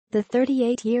The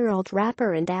 38-year-old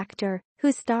rapper and actor,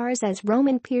 who stars as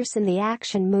Roman Pierce in the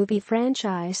action movie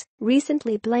franchise,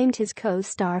 recently blamed his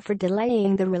co-star for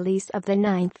delaying the release of the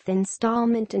 9th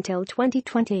installment until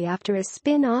 2020 after a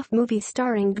spin-off movie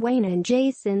starring Dwayne and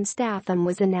Jason Statham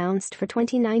was announced for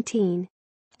 2019.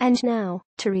 And now,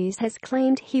 Tyrese has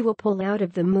claimed he will pull out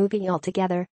of the movie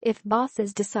altogether if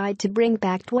bosses decide to bring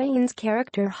back Dwayne's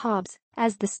character Hobbs,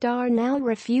 as the star now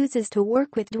refuses to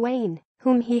work with Dwayne,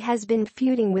 whom he has been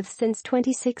feuding with since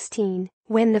 2016,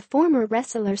 when the former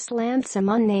wrestler slammed some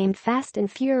unnamed Fast and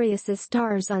Furious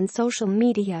stars on social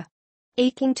media.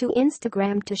 Aching to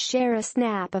Instagram to share a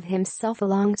snap of himself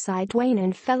alongside Dwayne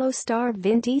and fellow star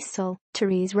Vin Diesel,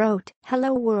 Tyrese wrote,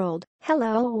 "Hello world,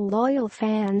 hello loyal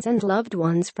fans and loved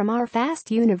ones from our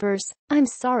Fast universe. I'm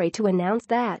sorry to announce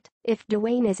that if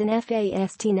Dwayne is in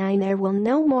Fast 9 there will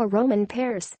no more Roman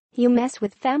Pierce. You mess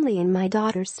with family and my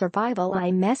daughter's survival,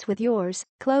 I mess with yours.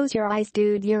 Close your eyes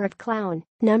dude, you're a clown.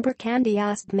 Number Candy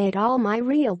asked made all my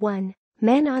real one.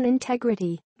 Men on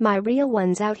integrity, my real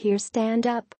ones out here stand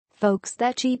up. Folks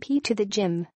that GP to the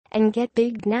gym and get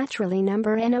big naturally.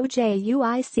 Number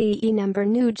NOJUICE number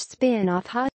nude spin-off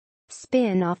hot.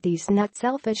 Spin off these nut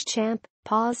selfish champ.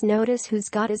 Pause, notice who's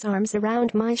got his arms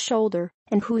around my shoulder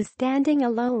and who's standing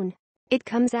alone." It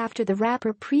comes after the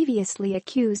rapper previously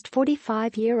accused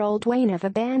 45-year-old Dwayne of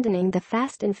abandoning the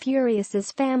Fast and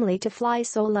Furious's family to fly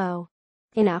solo.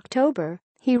 In October,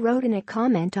 he wrote in a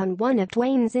comment on one of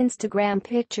Dwayne's Instagram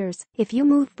pictures, "If you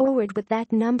move forward with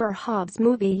that number Hobbs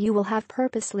movie you will have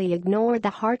purposely ignored the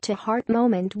heart-to-heart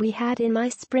moment we had in my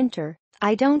Sprinter.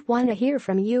 I don't wanna hear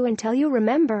from you until you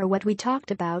remember what we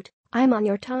talked about. I'm on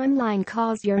your timeline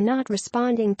cause you're not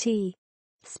responding."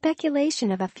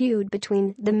 Speculation of a feud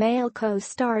between the male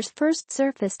co-stars first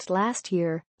surfaced last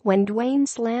year when Dwayne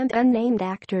slammed unnamed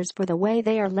actors for the way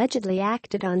they allegedly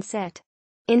acted on set.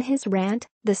 In his rant,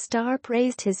 the star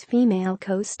praised his female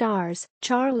co-stars,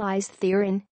 Charlize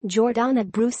Theron, Jordana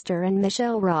Brewster and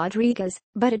Michelle Rodriguez,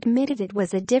 but admitted it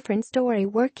was a different story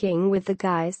working with the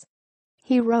guys.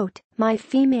 He wrote, "My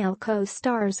female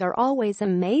co-stars are always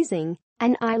amazing,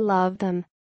 and I love them.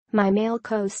 My male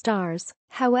co-stars,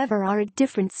 however, are a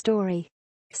different story.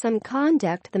 Some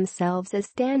conduct themselves as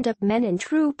stand-up men and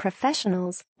true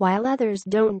professionals, while others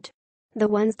don't. The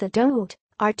ones that don't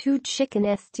are too chicken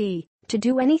to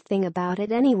do anything about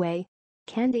it anyway."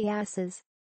 Candy asses.